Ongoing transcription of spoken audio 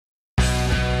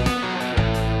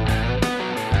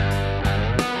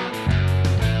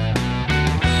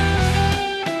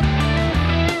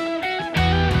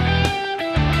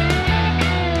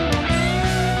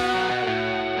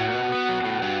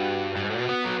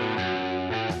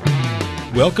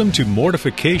Welcome to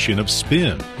Mortification of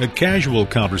Spin, a casual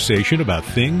conversation about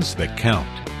things that count,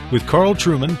 with Carl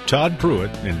Truman, Todd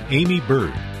Pruitt, and Amy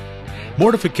Bird.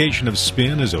 Mortification of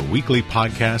Spin is a weekly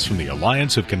podcast from the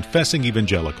Alliance of Confessing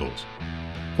Evangelicals.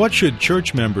 What should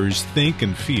church members think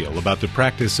and feel about the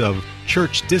practice of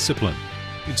church discipline?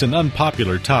 It's an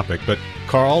unpopular topic, but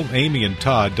Carl, Amy, and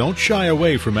Todd don't shy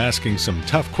away from asking some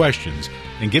tough questions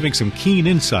and giving some keen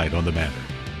insight on the matter.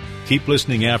 Keep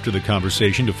listening after the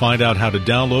conversation to find out how to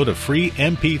download a free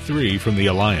MP3 from the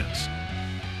Alliance.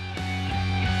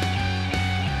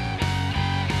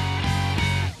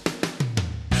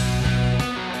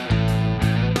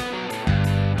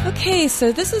 Okay,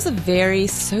 so this is a very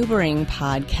sobering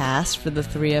podcast for the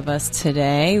three of us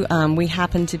today. We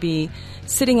happen to be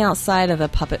sitting outside of a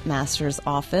puppet master's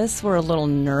office. We're a little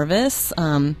nervous.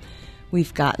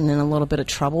 We've gotten in a little bit of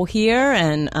trouble here,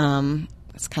 and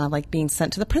it's kind of like being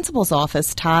sent to the principal's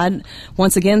office. Todd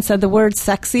once again said the word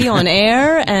sexy on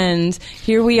air, and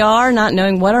here we are not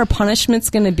knowing what our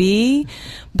punishment's going to be.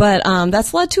 But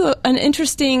that's led to an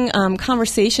interesting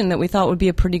conversation that we thought would be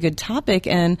a pretty good topic,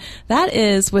 and that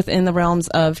is within the realms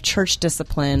of church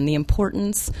discipline, the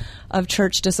importance of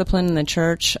church discipline in the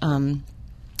church,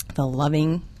 the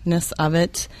lovingness of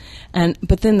it,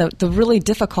 but then the really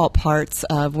difficult parts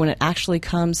of when it actually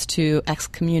comes to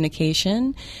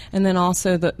excommunication, and then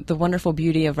also the wonderful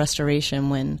beauty of restoration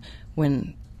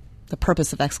when the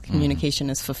purpose of excommunication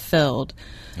is fulfilled.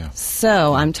 Yeah.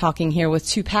 So I'm talking here with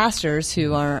two pastors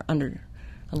who are under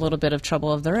a little bit of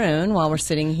trouble of their own while we're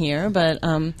sitting here. But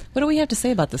what do we have to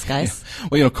say about this, guys? Yeah.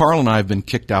 Well, Carl and I have been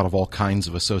kicked out of all kinds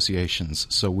of associations,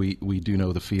 so we do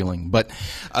know the feeling. But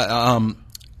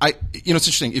it's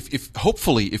interesting. If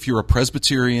hopefully, if you're a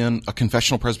Presbyterian, a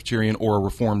confessional Presbyterian, or a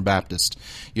Reformed Baptist,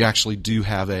 you actually do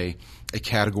have a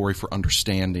category for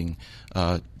understanding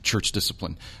church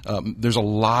discipline. There's a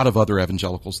lot of other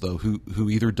evangelicals, though, who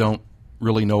either don't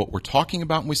really know what we're talking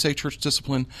about when we say church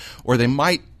discipline, or they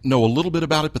might know a little bit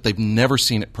about it, but they've never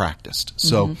seen it practiced.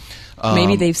 So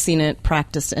maybe they've seen it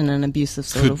practiced in an abusive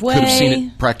sort of way. Could have seen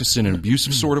it practiced in an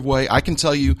abusive sort of way. I can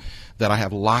tell you that I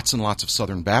have lots and lots of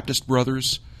Southern Baptist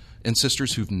brothers and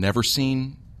sisters who've never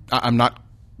seen. I'm not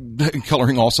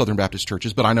coloring all Southern Baptist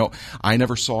churches, but I know I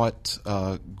never saw it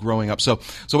growing up. So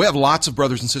we have lots of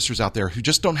brothers and sisters out there who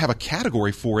just don't have a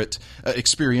category for it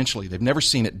experientially. They've never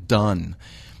seen it done.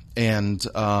 And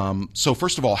so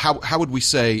first of all, how would we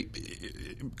say,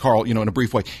 Carl, in a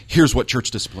brief way, here's what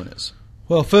church discipline is?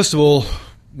 Well, first of all,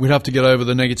 we'd have to get over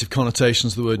the negative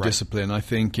connotations of the word discipline. I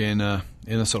think in a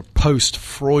sort of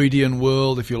post-Freudian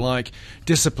world, if you like,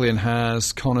 discipline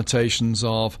has connotations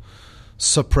of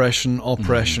suppression,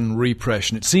 oppression,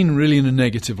 repression. It's seen really in a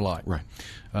negative light. Right.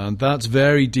 And that's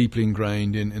very deeply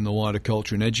ingrained in the wider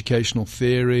culture, in educational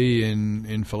theory,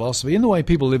 in philosophy, in the way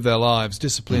people live their lives.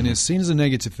 Discipline is seen as a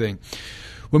negative thing.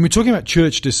 When we're talking about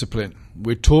church discipline,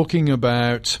 we're talking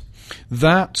about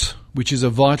that which is a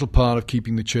vital part of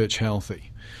keeping the church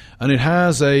healthy. And it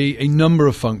has a number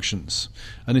of functions.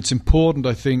 And it's important,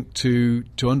 I think, to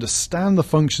understand the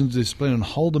functions of discipline and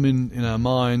hold them in our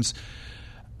minds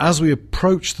as we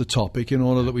approach the topic in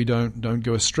order that we don't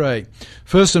go astray.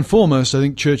 First and foremost, I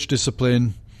think church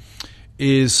discipline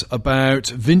is about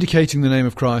vindicating the name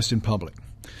of Christ in public,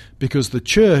 because the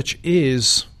church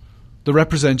is the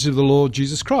representative of the Lord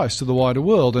Jesus Christ to the wider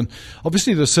world. And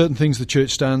obviously there are certain things the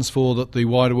church stands for that the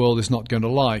wider world is not going to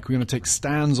like. We're going to take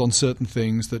stands on certain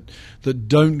things that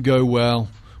don't go well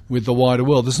with the wider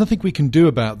world. There's nothing we can do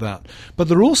about that. But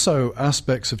there are also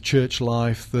aspects of church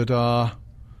life that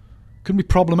can be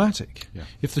problematic. Yeah.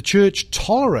 If the church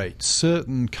tolerates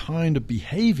certain kind of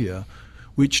behavior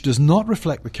which does not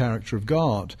reflect the character of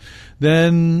God,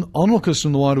 then onlookers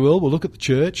from the wider world will look at the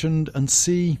church and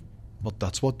see, well,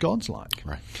 that's what God's like.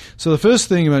 Right. So the first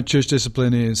thing about church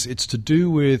discipline is it's to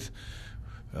do with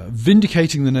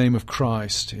vindicating the name of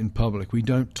Christ in public. We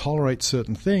don't tolerate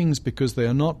certain things because they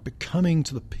are not becoming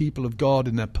to the people of God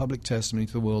in their public testimony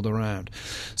to the world around.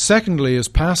 Secondly, as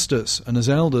pastors and as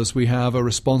elders, we have a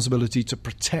responsibility to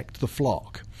protect the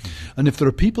flock. And if there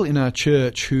are people in our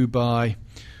church who by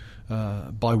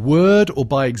word or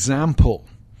by example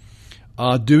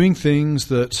are doing things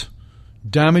that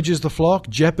damages the flock,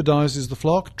 jeopardizes the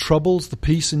flock, troubles the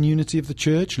peace and unity of the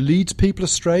church, leads people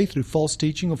astray through false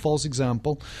teaching or false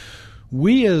example,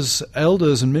 we as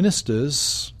elders and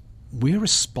ministers, we're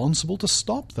responsible to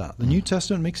stop that. The New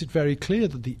Testament makes it very clear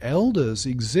that the elders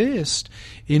exist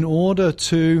in order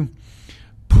to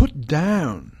put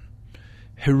down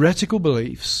heretical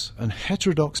beliefs and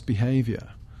heterodox behavior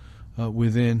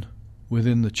within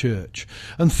within the church.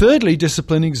 And thirdly,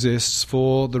 discipline exists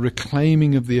for the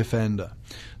reclaiming of the offender.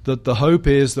 That the hope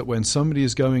is that when somebody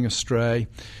is going astray,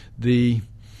 the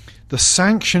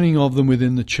sanctioning of them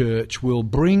within the church will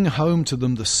bring home to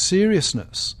them the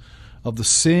seriousness of the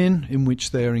sin in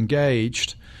which they are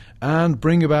engaged and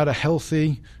bring about a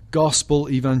healthy gospel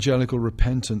evangelical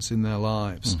repentance in their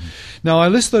lives. Mm-hmm. Now, I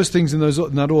list those things in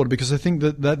that order because I think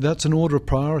that's an order of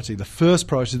priority. The first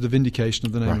priority is the vindication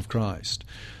of the name of Christ.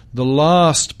 The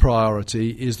last priority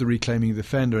is the reclaiming of the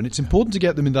offender. And it's important to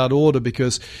get them in that order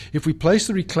because if we place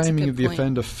the reclaiming of the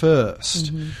offender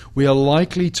first, we are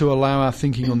likely to allow our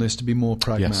thinking on this to be more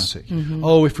pragmatic. Yes.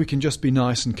 Oh, if we can just be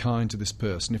nice and kind to this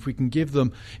person, if we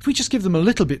just give them a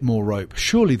little bit more rope,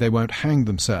 surely they won't hang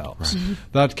themselves. Right.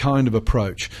 That kind of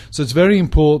approach. So it's very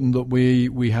important that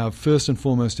we have first and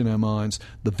foremost in our minds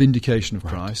the vindication of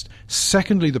Christ.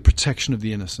 Secondly, the protection of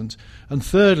the innocent. And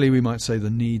thirdly, we might say the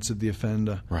needs of the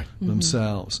offender. Right.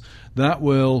 Themselves. That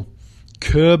will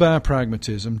curb our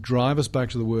pragmatism, drive us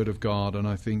back to the Word of God, and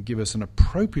I think give us an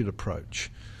appropriate approach,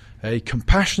 a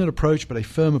compassionate approach, but a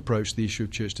firm approach to the issue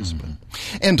of church discipline.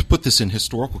 And to put this in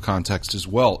historical context as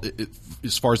well,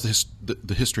 as far as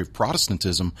the history of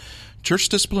Protestantism, church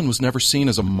discipline was never seen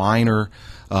as a minor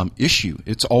issue.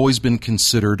 It's always been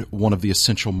considered one of the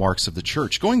essential marks of the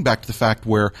church, going back to the fact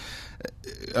where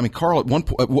Carl, at one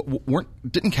point,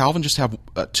 didn't Calvin just have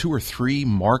 2 or 3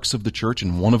 marks of the church,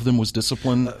 and one of them was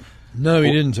discipline? No,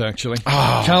 he didn't actually.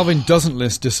 Oh. Calvin doesn't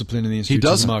list discipline in the Institutes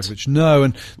of the Mark of the Church. No,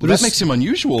 and that makes him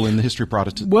unusual in the history of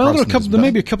Protestantism. Well, there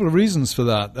may be a couple of reasons for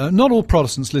that. Not all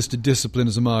Protestants listed discipline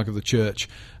as a mark of the church.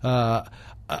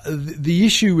 The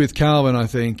issue with Calvin, I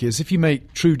think, is if you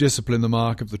make true discipline the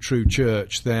mark of the true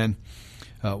church, then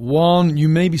one, you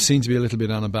may be seen to be a little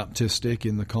bit Anabaptistic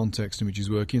in the context in which he's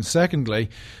working. And secondly,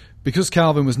 because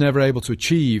Calvin was never able to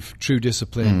achieve true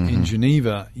discipline in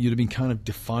Geneva, you'd have been kind of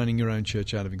defining your own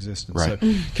church out of existence. Right.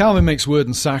 So Calvin makes word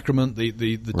and sacrament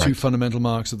the two fundamental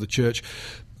marks of the church.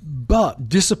 But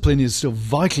discipline is still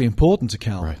vitally important to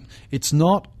Calvin. Right. It's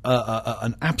not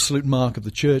an absolute mark of the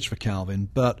church for Calvin,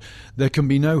 but there can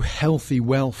be no healthy,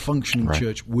 well-functioning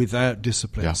church without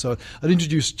discipline. Yeah. So I'd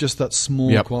introduce just that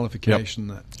small qualification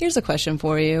there. Here's a question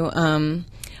for you.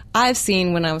 I've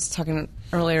seen, when I was talking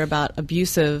earlier about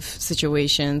abusive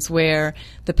situations, where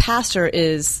the pastor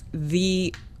is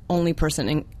the only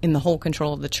person in the whole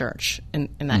control of the church, in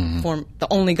that form, the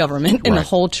only government in the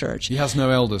whole church. He has no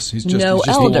elders. He's just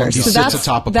elders. He sits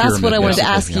atop a pyramid. That's what I wanted to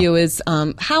ask you is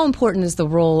how important is the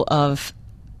role of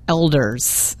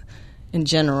elders in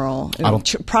general,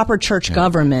 proper church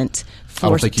government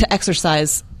to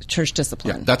exercise church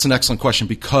discipline? Yeah, that's an excellent question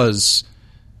because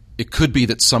it could be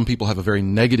that some people have a very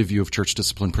negative view of church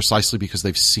discipline precisely because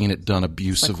they've seen it done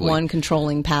abusively. Like one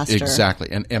controlling pastor. Exactly.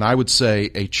 And I would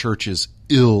say a church is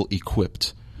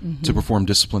ill-equipped to perform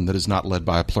discipline that is not led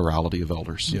by a plurality of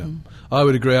elders. Yeah, I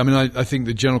would agree. I mean, I think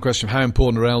the general question of how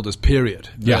important are elders, period.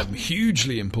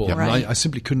 Hugely important. Yeah. Right. I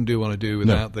simply couldn't do what I do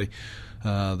without the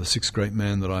 6 great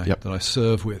men that I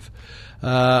serve with.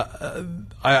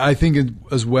 I think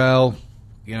as well,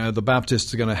 the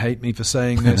Baptists are going to hate me for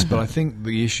saying this, but I think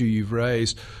the issue you've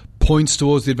raised points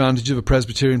towards the advantage of a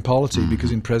Presbyterian polity,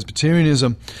 because in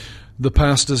Presbyterianism, the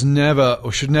pastor's never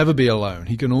or should never be alone.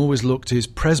 He can always look to his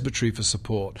presbytery for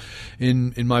support.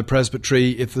 In my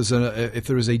presbytery, if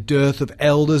there is a dearth of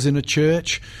elders in a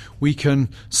church, we can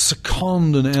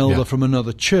second an elder from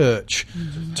another church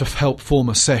to help form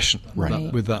a session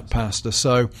with that pastor.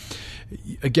 So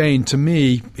again, to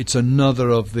me, it's another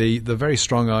of the very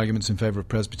strong arguments in favor of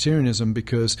Presbyterianism,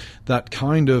 because that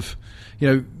kind of,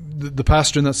 the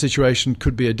pastor in that situation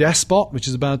could be a despot, which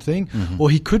is a bad thing, or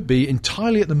he could be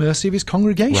entirely at the mercy of his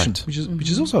congregation, which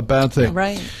is also a bad thing.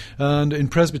 Right. And in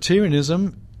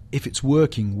Presbyterianism, if it's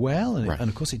working well, and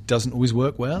of course it doesn't always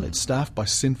work well, it's staffed by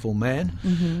sinful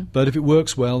men, but if it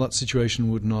works well, that situation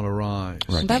would not arise.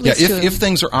 Right. If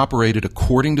things are operated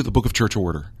according to the Book of Church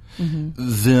Order,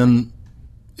 then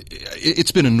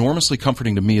it's been enormously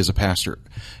comforting to me as a pastor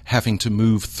having to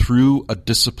move through a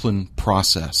discipline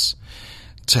process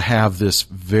to have this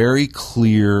very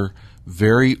clear,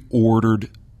 very ordered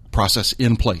process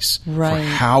in place for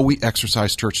how we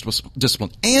exercise church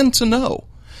discipline, and to know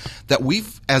that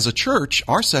we've, as a church,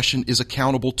 our session is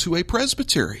accountable to a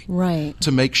presbytery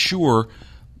to make sure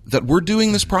that we're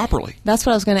doing this properly. That's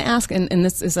what I was going to ask, and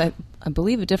this is, I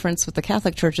believe, a difference with the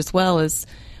Catholic Church as well, is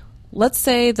let's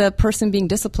say the person being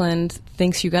disciplined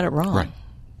thinks you got it wrong. Right.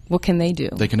 What can they do?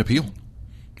 They can appeal.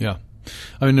 Yeah.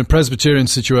 I mean, in a Presbyterian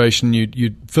situation,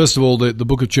 you first of all, the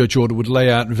Book of Church Order would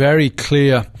lay out very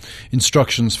clear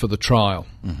instructions for the trial.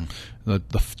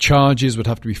 The charges would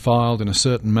have to be filed in a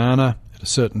certain manner. It at a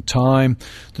certain time.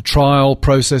 The trial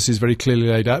process is very clearly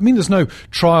laid out. I mean, there's no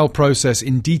trial process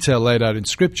in detail laid out in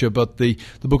Scripture, but the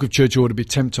Book of Church Order would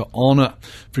attempt to honour,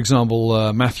 for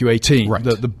example, Matthew 18, right.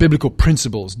 the biblical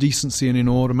principles, decency and in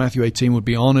order. Matthew 18 would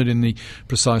be honoured in the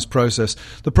precise process.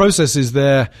 The process is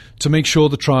there to make sure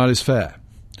the trial is fair,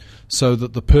 so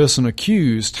that the person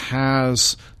accused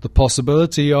has the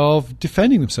possibility of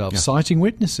defending themselves, citing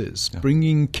witnesses,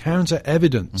 bringing counter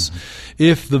evidence.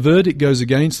 If the verdict goes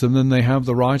against them, then they have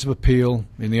the right of appeal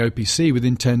in the OPC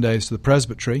within 10 days to the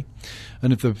presbytery.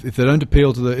 And if they don't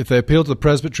appeal if they appeal to the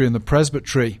presbytery and the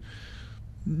presbytery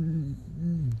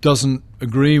doesn't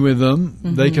agree with them,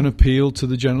 they can appeal to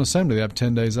the General Assembly. They have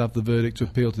 10 days after the verdict to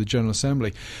appeal to the General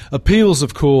Assembly. Appeals,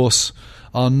 of course,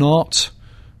 are not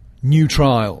new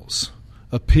trials.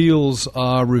 Appeals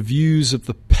are reviews of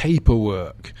the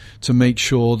paperwork to make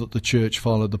sure that the church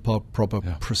followed the proper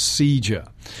procedure.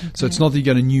 Okay. So it's not that you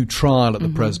get a new trial at the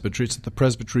presbytery, it's that the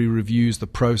presbytery reviews the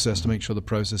process to make sure the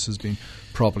process has been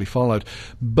properly followed.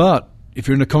 But if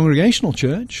you're in a congregational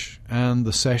church and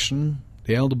the session,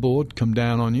 the elder board come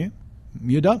down on you,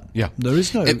 you're done. Yeah. There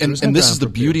is no And this is the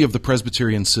beauty of the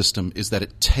Presbyterian system, is that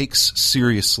it takes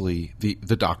seriously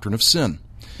the doctrine of sin.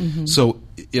 So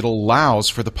it allows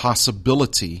for the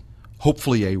possibility,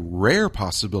 hopefully a rare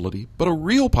possibility, but a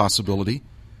real possibility,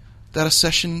 that a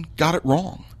session got it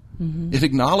wrong. It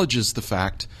acknowledges the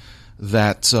fact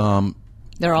that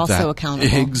they're also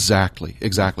accountable.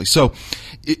 Exactly. So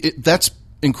that's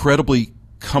incredibly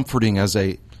comforting as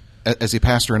a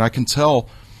pastor, and I can tell,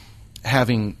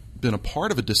 having been a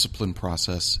part of a discipline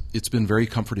process, it's been very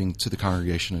comforting to the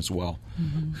congregation as well,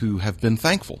 who have been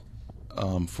thankful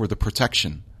for the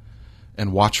protection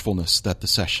and watchfulness that the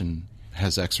session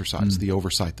has exercised, the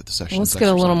oversight that the session has exercised. Let's get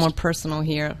a little more personal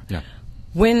here. Yeah.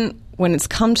 When it's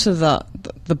come to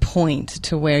the point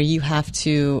to where you have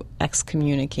to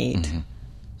excommunicate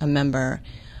a member,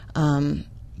 man,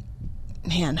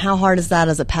 how hard is that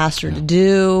as a pastor to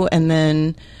do? And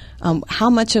then how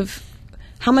much of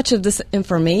this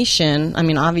information, I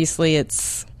mean, obviously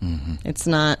it's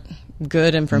not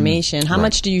good information. How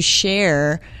much do you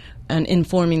share and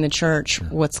informing the church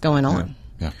what's going on?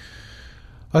 Yeah.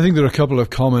 I think there are a couple of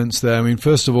comments there. I mean,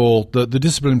 first of all, the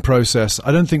discipline process,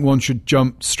 I don't think one should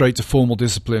jump straight to formal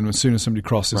discipline as soon as somebody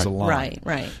crosses a line.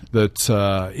 Right.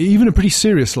 That even a pretty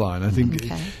serious line. I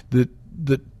think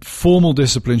that formal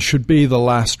discipline should be the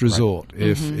last resort.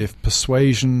 If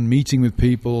persuasion, meeting with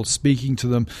people, speaking to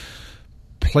them,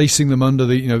 placing them under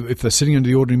if they're sitting under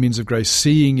the ordinary means of grace,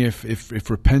 seeing if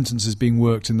repentance is being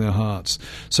worked in their hearts.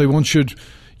 So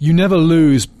you never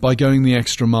lose by going the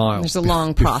extra mile. There's a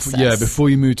long process. Before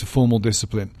you move to formal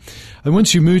discipline. And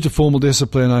once you move to formal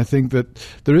discipline, I think that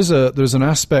there's an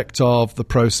aspect of the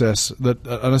process that,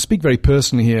 and I speak very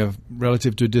personally here,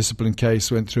 relative to a discipline case,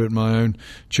 went through at my own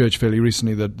church fairly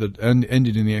recently that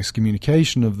ended in the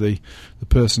excommunication of the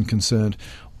person concerned.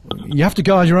 You have to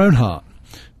guard your own heart,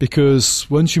 because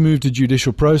once you move to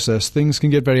judicial process, things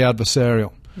can get very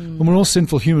adversarial. And we're all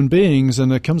sinful human beings, and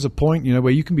there comes a point,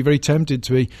 where you can be very tempted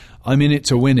to be, I'm in it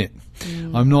to win it.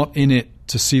 I'm not in it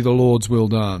to see the Lord's will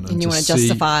done. And you want to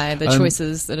justify the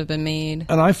choices that have been made.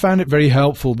 And I found it very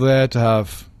helpful there to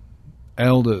have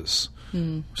elders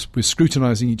with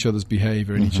scrutinizing each other's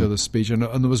behavior and each other's speech. And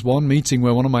there was one meeting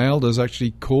where one of my elders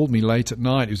actually called me late at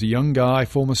night. He was a young guy,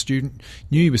 former student,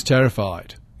 knew he was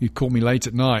terrified. He called me late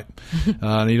at night,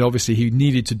 and he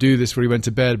needed to do this before he went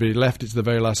to bed, but he left it to the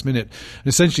very last minute. And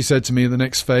essentially said to me, in the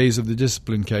next phase of the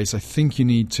discipline case, I think you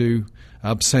need to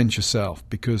absent yourself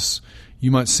because you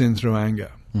might sin through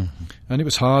anger. And it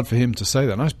was hard for him to say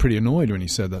that. And I was pretty annoyed when he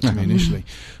said that to me initially.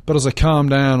 But as I calmed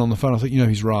down on the phone, I thought,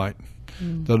 he's right.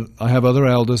 That I have other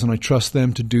elders and I trust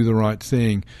them to do the right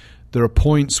thing. There are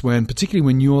points when, particularly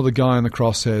when you're the guy in the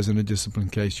crosshairs in a discipline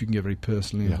case, you can get very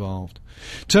personally involved.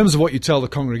 In terms of what you tell the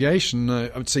congregation, I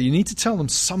would say you need to tell them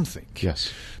something.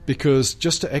 Yes. Because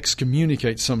just to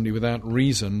excommunicate somebody without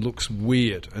reason looks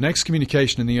weird. An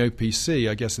excommunication in the OPC,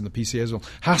 I guess in the PCA as well,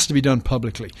 has to be done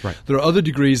publicly. Right. There are other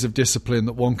degrees of discipline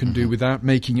that one can do without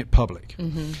making it public.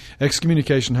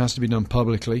 Excommunication has to be done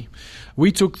publicly.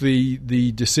 We took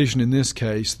the decision in this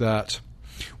case that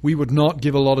we would not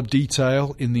give a lot of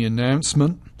detail in the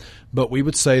announcement, but we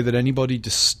would say that anybody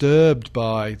disturbed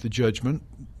by the judgment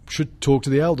should talk to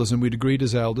the elders, and we'd agreed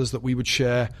as elders that we would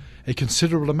share a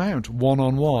considerable amount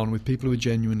one-on-one with people who are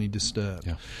genuinely disturbed.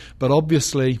 Yeah. But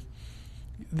obviously,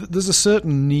 there's a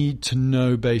certain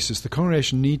need-to-know basis. The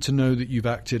congregation need to know that you've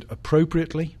acted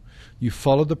appropriately, you've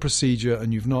followed the procedure,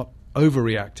 and you've not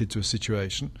overreacted to a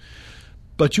situation.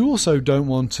 But you also don't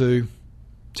want to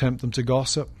tempt them to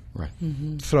gossip, Right.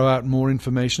 throw out more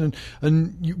information.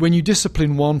 When you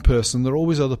discipline one person, there are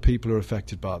always other people who are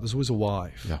affected by it. There's always a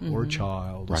wife or a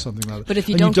child or something like that. But if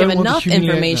you And don't give want to enough humiliate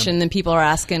information, them. then people are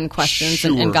asking questions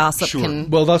and gossip can.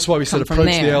 Well, that's why we said come from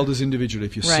approach the there. elders individually.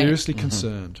 If you're Right. seriously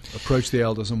concerned, approach the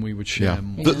elders, and we would share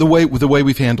more. The way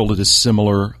we've handled it is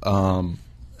similar.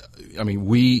 I mean,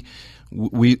 we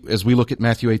as we look at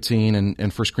Matthew 18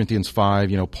 and 1 Corinthians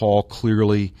 5, Paul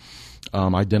clearly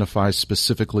identifies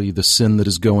specifically the sin that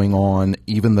is going on,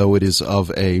 even though it is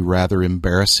of a rather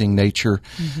embarrassing nature.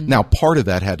 Now, part of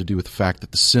that had to do with the fact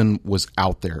that the sin was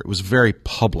out there; it was very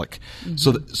public.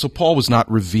 So Paul was not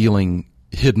revealing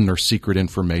hidden or secret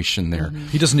information there.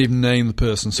 He doesn't even name the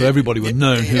person, so everybody would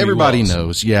know who Everybody he was.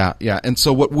 knows, yeah. And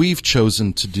so what we've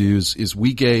chosen to do is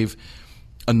we gave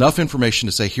enough information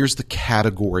to say, here's the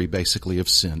category, basically, of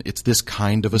sin. It's this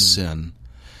kind of a sin,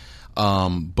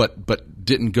 but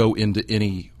didn't go into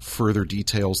any further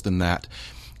details than that.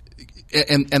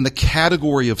 And the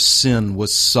category of sin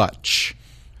was such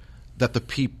that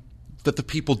the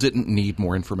people didn't need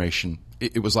more information.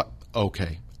 It was like,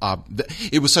 okay.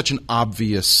 It was such an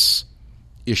obvious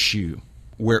issue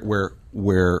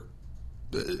where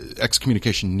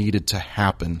excommunication needed to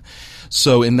happen.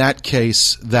 So in that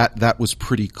case, that was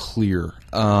pretty clear.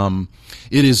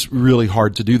 It is really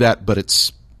hard to do that, but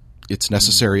it's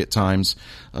necessary at times.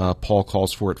 Paul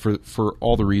calls for it for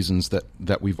all the reasons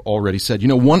that we've already said.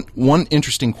 One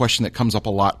interesting question that comes up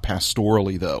a lot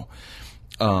pastorally, though,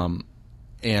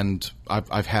 and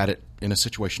I've had it in a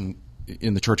situation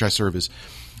in the church I serve is.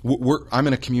 I'm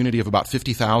in a community of about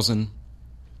 50,000.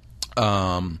 It's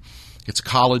a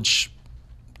college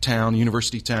town,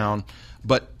 university town,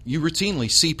 but you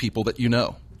routinely see people that you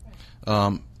know.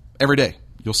 Every day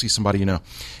you'll see somebody you know.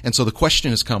 And so the question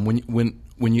has come, when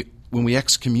we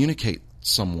excommunicate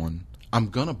someone, I'm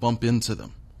going to bump into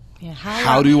them. Yeah,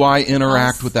 how do I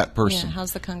interact with that person? Yeah,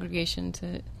 how's the congregation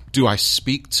to... Do I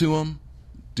speak to them?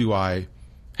 Do I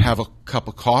have a cup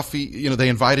of coffee? They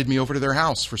invited me over to their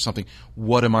house for something.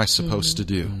 What am I supposed to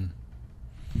do?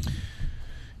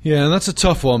 Yeah, and that's a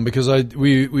tough one because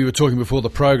we were talking before the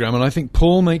program, and I think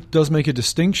Paul does make a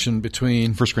distinction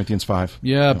between 1 Corinthians 5.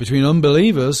 Yeah, between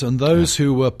unbelievers and those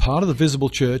who were part of the visible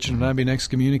church and have now been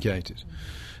excommunicated.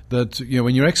 That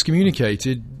when you're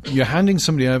excommunicated, you're handing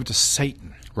somebody over to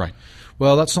Satan. Right.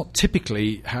 Well, that's not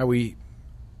typically how we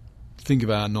think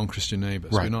of our non-Christian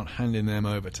neighbours. Right. We're not handing them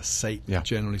over to Satan,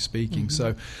 generally speaking. Mm-hmm.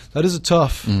 So that is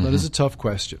a tough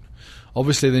question.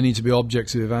 Obviously, they need to be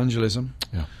objects of evangelism,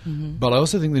 but I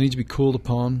also think they need to be called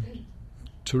upon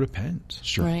to repent.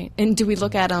 Sure. Right. And do we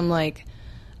look at them like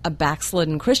a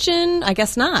backslidden Christian? I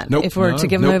guess not. Nope. If we're to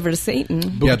give them over to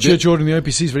Satan. But the church order in the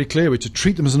OPC is very clear. We're to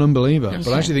treat them as an unbeliever. But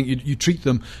I actually think you treat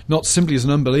them not simply as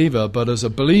an unbeliever, but as a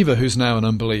believer who's now an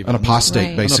unbeliever. An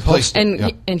apostate, Right. basically.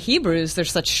 And in Hebrews,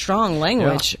 there's such strong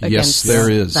language Yes, against there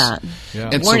is. that. Yeah.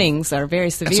 And Warnings are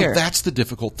very severe. And so that's the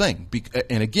difficult thing.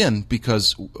 And again,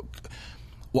 because,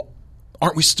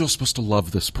 aren't we still supposed to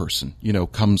love this person?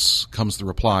 Comes the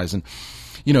replies. And,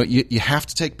 you have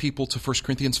to take people to 1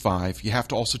 Corinthians 5. You have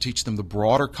to also teach them the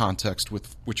broader context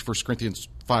with which 1 Corinthians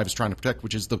 5 is trying to protect,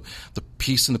 which is the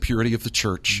peace and the purity of the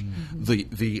church,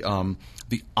 the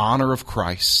honor of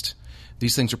Christ.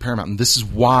 These things are paramount, and this is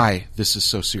why this is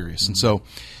so serious. And so,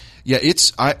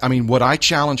 I mean, what I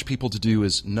challenge people to do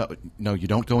is no, you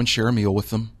don't go and share a meal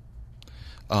with them.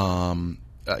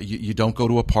 You don't go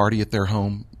to a party at their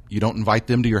home. You don't invite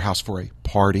them to your house for a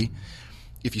party.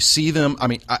 If you see them, I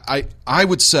mean, I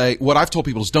would say what I've told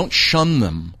people is don't shun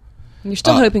them. You're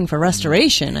still hoping for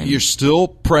restoration. You're still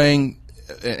praying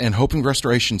and hoping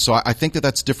restoration. So I think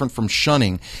that's different from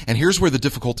shunning. And here's where the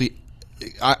difficulty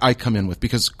I come in with,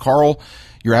 because Carl,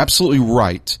 you're absolutely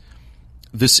right.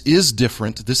 This is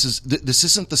different. This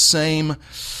isn't the same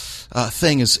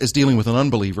thing as dealing with an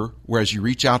unbeliever, whereas you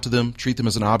reach out to them, treat them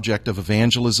as an object of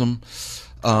evangelism.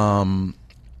 We've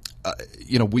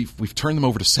turned them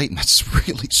over to Satan. That's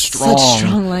really strong. Such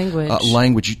strong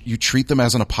language. You treat them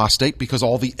as an apostate because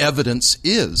all the evidence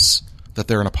is that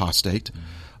they're an apostate,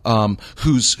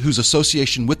 whose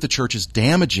association with the church is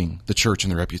damaging the church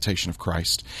and the reputation of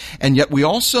Christ. And yet we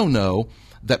also know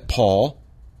that Paul,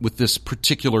 with this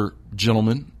particular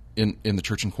gentleman in the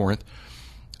church in Corinth,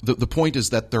 the point is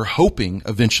that they're hoping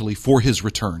eventually for his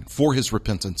return, for his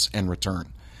repentance and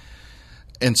return.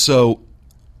 And so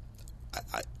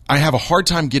I have a hard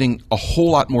time getting a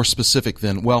whole lot more specific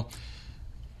than,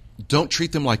 don't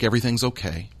treat them like everything's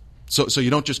okay. So you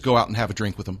don't just go out and have a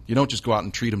drink with them. You don't just go out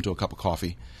and treat them to a cup of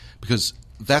coffee, because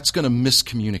that's going to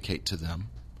miscommunicate to them.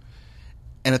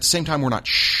 And at the same time, we're not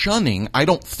shunning. I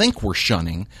don't think we're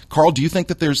shunning. Carl, do you think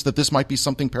that this might be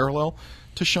something parallel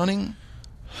to shunning?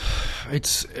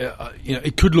 It's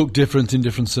it could look different in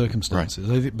different circumstances,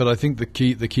 Right. but I think the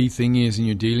key thing is in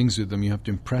your dealings with them, you have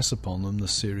to impress upon them the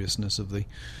seriousness of the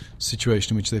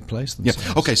situation in which they place themselves.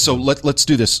 Yeah. Okay. So let's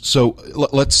do this. So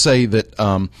let's say that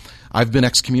I've been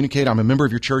excommunicated. I'm a member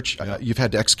of your church. You've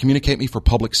had to excommunicate me for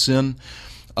public sin.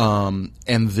 And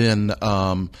then,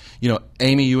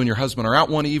 Amy, you and your husband are out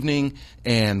one evening,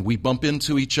 and we bump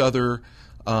into each other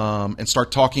and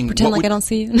start talking. Pretend like I don't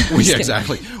see you. Yeah,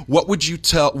 exactly. What would you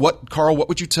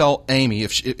tell Amy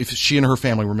if she and her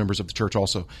family were members of the church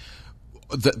also,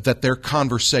 that their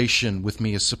conversation with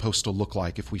me is supposed to look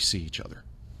like if we see each other?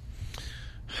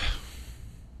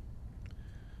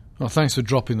 Well, thanks for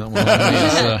dropping that one on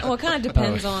me. Well, it kind of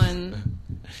depends on...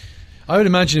 I would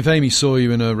imagine if Amy saw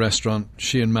you in a restaurant,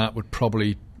 she and Matt would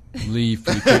probably leave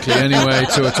pretty quickly anyway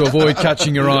to avoid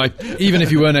catching your eye, even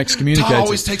if you weren't excommunicated. Todd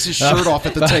always takes his shirt off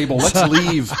at the table. Let's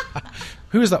leave.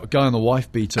 Who is that guy on the wife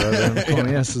beater over there in the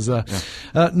corner? Yes,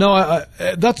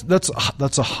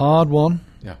 that's a hard one.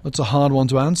 Yeah. That's a hard one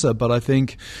to answer. But I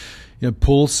think,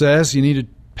 Paul says you need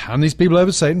to hand these people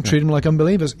over to Satan, treat them like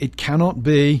unbelievers. It cannot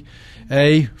be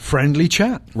a friendly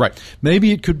chat. Right.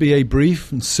 Maybe it could be a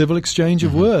brief and civil exchange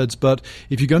of words, but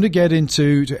if you're going to get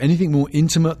into anything more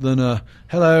intimate than a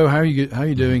hello, how are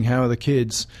you doing, how are the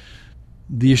kids,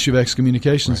 the issue of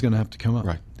excommunication is going to have to come up.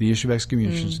 Right. The issue of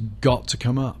excommunication has got to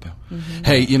come up. Mm-hmm.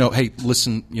 Hey,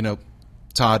 listen,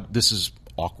 Todd, this is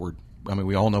awkward. I mean,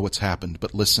 we all know what's happened,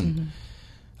 but listen,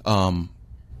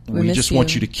 we just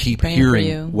want you to keep praying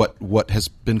hearing what has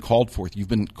been called forth. You've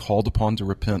been called upon to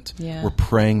repent. Yeah. We're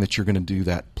praying that you're going to do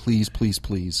that. Please, please,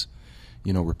 please,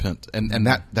 repent. And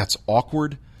that's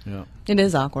awkward. Yeah. It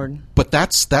is awkward. But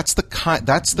that's the kind of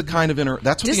that's what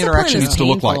the Discipline interaction is needs to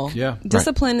look painful. like. Yeah.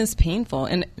 Discipline is painful,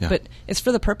 but it's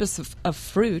for the purpose of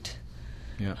fruit.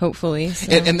 Yeah. Hopefully,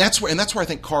 so. And that's where I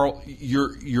think, Carl,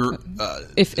 your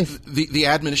if the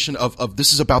admonition of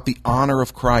this is about the honor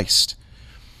of Christ.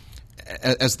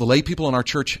 As the lay people in our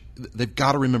church, they've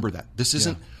got to remember that this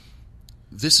isn't.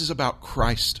 This is about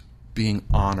Christ being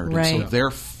honored, right. and so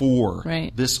therefore,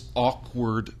 right. this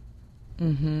awkward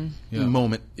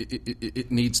moment it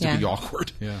needs to be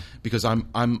awkward. Yeah. Because I'm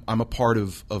a part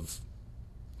of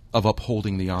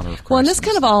upholding the honor of Christ. Well, and this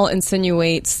kind of all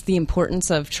insinuates the importance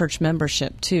of church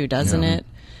membership too, doesn't it?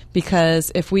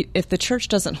 Because if the church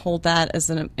doesn't hold that as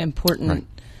an important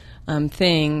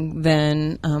thing,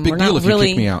 then big we're deal not if really.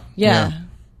 You kick me out. Yeah.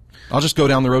 I'll just go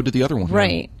down the road to the other one.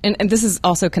 Right. And this is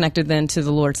also connected then to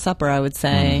the Lord's Supper, I would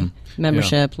say.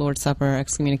 Membership, Lord's Supper,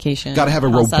 excommunication. Got to have a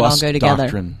how does that all robust go together?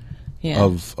 doctrine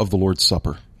of the Lord's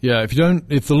Supper. Yeah,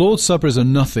 if the Lord's Supper is a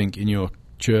nothing in your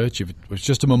church, if it's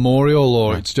just a memorial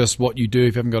or it's just what you do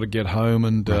if you haven't got to get home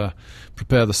and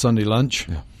prepare the Sunday lunch,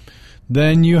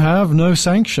 then you have no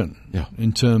sanction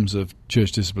in terms of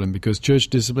church discipline, because church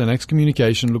discipline,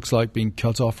 excommunication, looks like being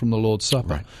cut off from the Lord's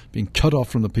Supper, being cut off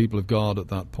from the people of God at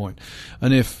that point.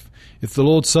 And if the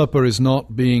Lord's Supper is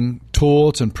not being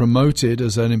taught and promoted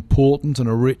as an important and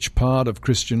a rich part of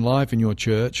Christian life in your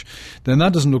church, then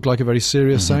that doesn't look like a very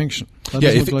serious sanction. That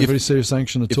doesn't look like a very serious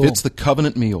sanction at all. If it's the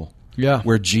covenant meal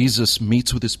where Jesus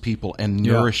meets with his people and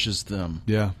nourishes them,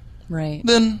 right,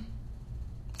 then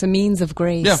it's a means of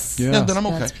grace. Then I'm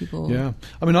okay. That's people. Yeah.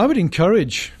 I mean, I would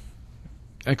encourage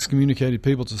excommunicated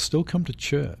people to still come to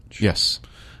church. Yes.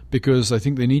 Because I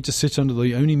think they need to sit under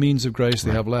the only means of grace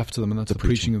they have left to them, and that's the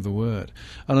preaching of the Word.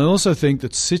 And I also think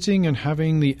that sitting and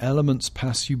having the elements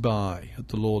pass you by at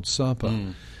the Lord's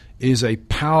Supper is a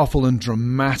powerful and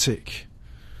dramatic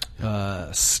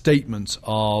statement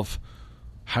of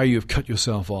how you've cut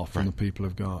yourself off from the people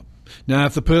of God. Now,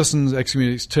 if the person's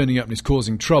excommunicated is turning up and is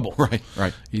causing trouble,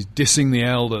 he's dissing the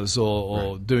elders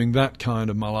or doing that kind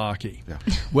of malarkey,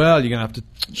 well, you're going to have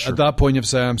to, at that point, you have to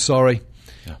say, I'm sorry.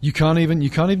 Yeah. You can't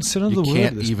even sit under the word. You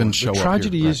can't even show up. The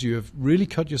tragedy is you have really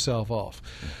cut yourself off.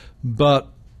 But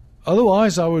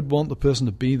otherwise, I would want the person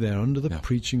to be there under the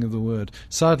preaching of the word.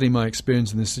 Sadly, my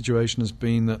experience in this situation has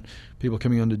been that people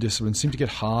coming under discipline seem to get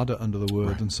harder under the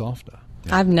word than softer.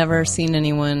 Yeah. I've never seen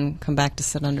anyone come back to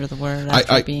sit under the word.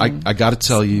 I got to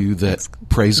tell you that,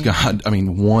 praise God, I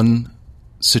mean, one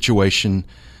situation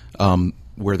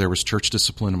where there was church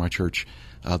discipline in my church,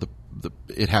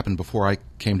 it happened before I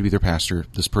came to be their pastor.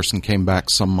 This person came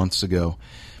back some months ago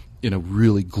in a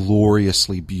really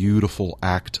gloriously beautiful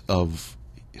act of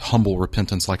humble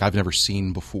repentance like I've never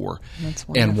seen before. That's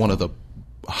wonderful. And one of the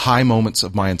high moments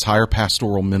of my entire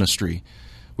pastoral ministry,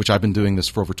 which I've been doing this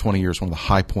for over 20 years, one of the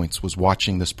high points was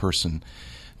watching this person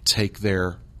take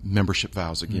their membership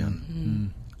vows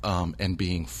again, and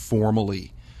being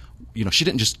formally, she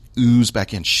didn't just ooze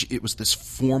back in. It was this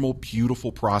formal,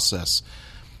 beautiful process.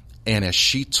 And as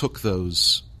she took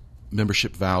those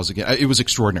membership vows again, it was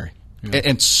extraordinary. Yeah.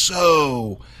 And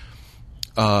so,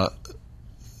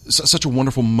 such a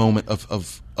wonderful moment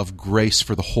of grace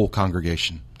for the whole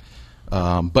congregation.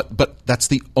 But that's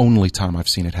the only time I've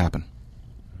seen it happen.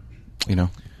 You know,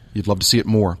 you'd love to see it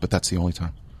more, but that's the only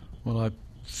time. Well, I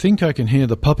think I can hear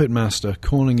the puppet master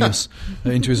calling us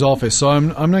into his office. So I'm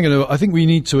not going to. I think we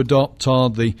need to adopt,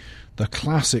 Todd, the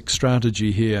classic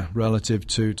strategy here relative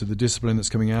to the discipline that's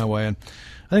coming our way, and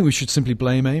I think we should simply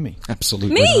blame Amy.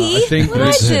 Absolutely. Me? I think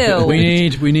What did I do?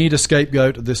 we need a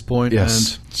scapegoat at this point.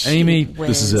 Yes. And Amy,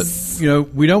 This is it. you know,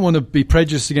 we don't want to be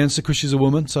prejudiced against her because she's a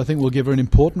woman, so I think we'll give her an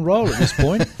important role at this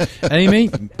point. Amy,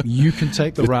 you can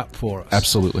take the rap for us.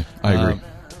 Absolutely. I agree.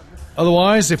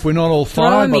 Otherwise, if we're not all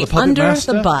fired Throwing by me the puppet under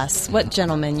master, the bus. What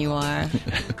gentleman you are.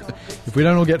 if we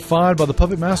don't all get fired by the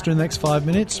puppet master in the next 5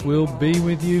 minutes, we'll be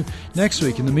with you next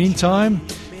week. In the meantime,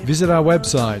 visit our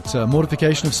website,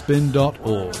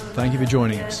 mortificationofspin.org. Thank you for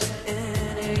joining us.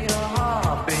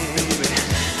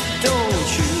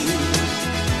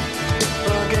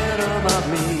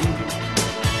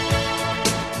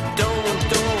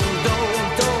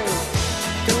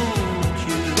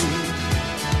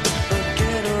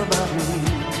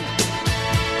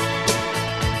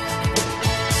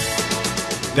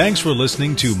 Thanks for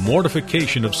listening to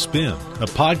Mortification of Spin, a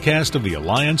podcast of the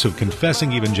Alliance of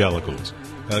Confessing Evangelicals,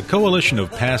 a coalition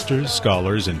of pastors,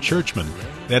 scholars, and churchmen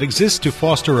that exists to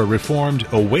foster a reformed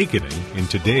awakening in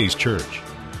today's church.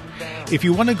 If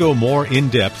you want to go more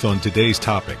in-depth on today's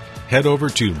topic, head over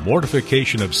to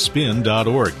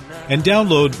mortificationofspin.org and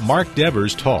download Mark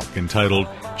Dever's talk entitled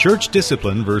Church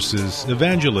Discipline versus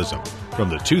Evangelism from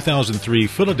the 2003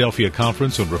 Philadelphia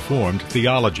Conference on Reformed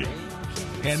Theology.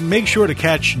 And make sure to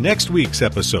catch next week's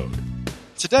episode.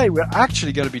 Today we're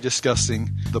actually going to be discussing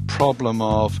the problem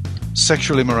of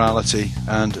sexual immorality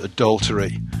and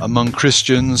adultery among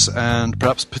Christians, and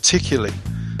perhaps particularly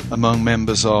among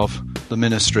members of the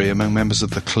ministry, among members of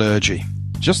the clergy.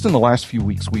 Just in the last few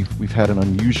weeks, we've had an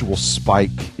unusual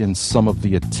spike in some of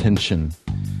the attention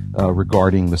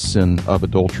regarding the sin of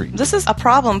adultery. This is a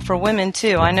problem for women,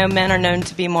 too. I know men are known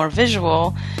to be more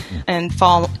visual and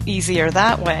fall easier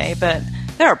that way, but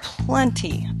there are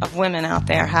plenty of women out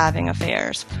there having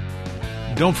affairs.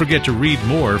 Don't forget to read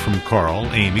more from Carl,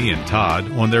 Amy, and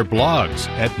Todd on their blogs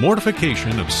at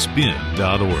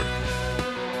mortificationofspin.org.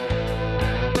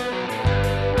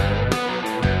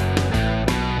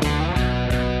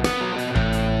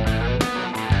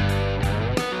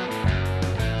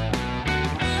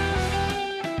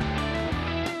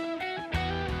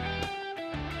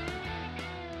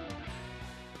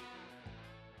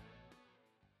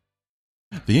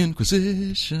 The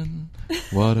Inquisition.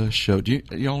 What a show. Do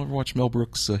y'all ever watch Mel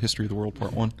Brooks' History of the World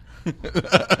Part 1?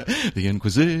 The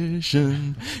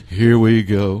Inquisition. Here we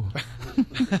go.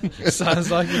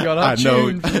 Sounds like you got our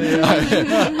tune.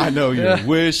 I know you're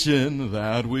wishing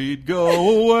that we'd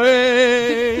go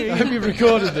away. I hope you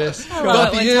recorded this.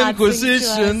 But the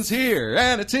Inquisition's here,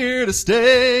 and it's here to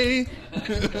stay.